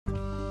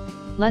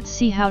Let's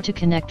see how to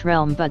connect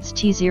Realme Buds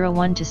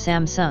T01 to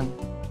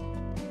Samsung.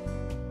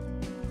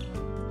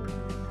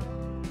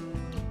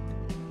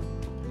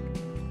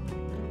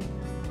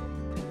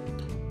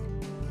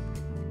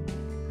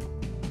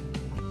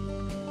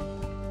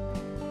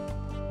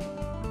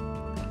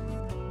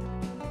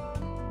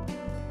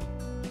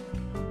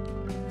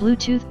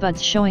 Bluetooth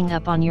buds showing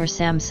up on your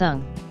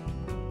Samsung.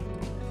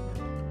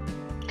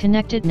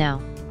 Connected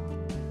now.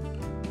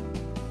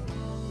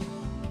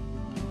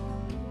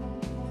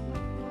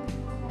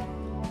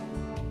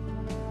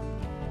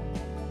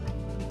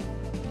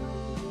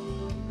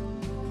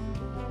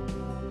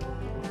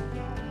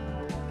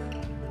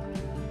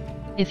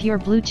 If your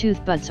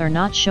Bluetooth buds are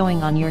not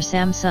showing on your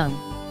Samsung,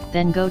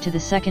 then go to the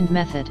second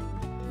method.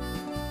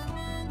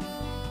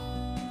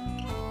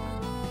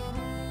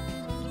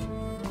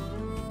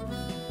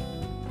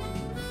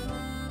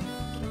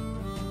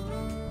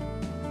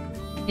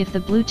 If the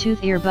Bluetooth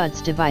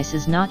earbuds device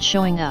is not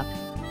showing up,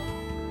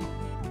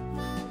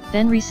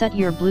 then reset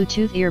your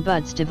Bluetooth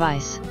earbuds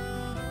device.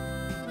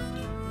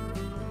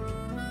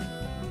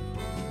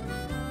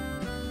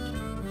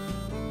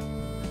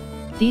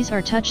 These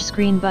are touch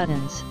screen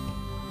buttons.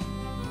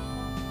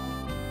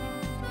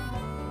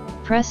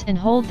 Press and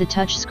hold the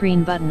touch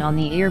screen button on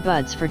the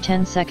earbuds for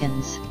 10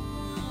 seconds.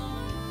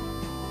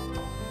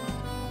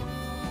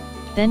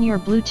 Then your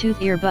Bluetooth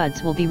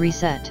earbuds will be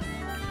reset.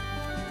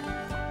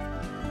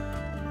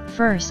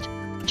 First,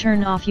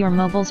 turn off your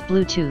mobile's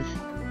Bluetooth.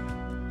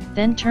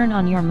 Then turn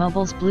on your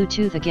mobile's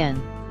Bluetooth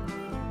again.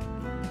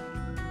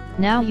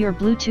 Now your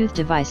Bluetooth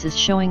device is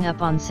showing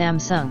up on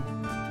Samsung.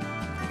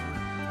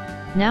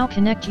 Now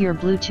connect your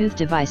Bluetooth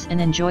device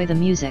and enjoy the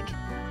music.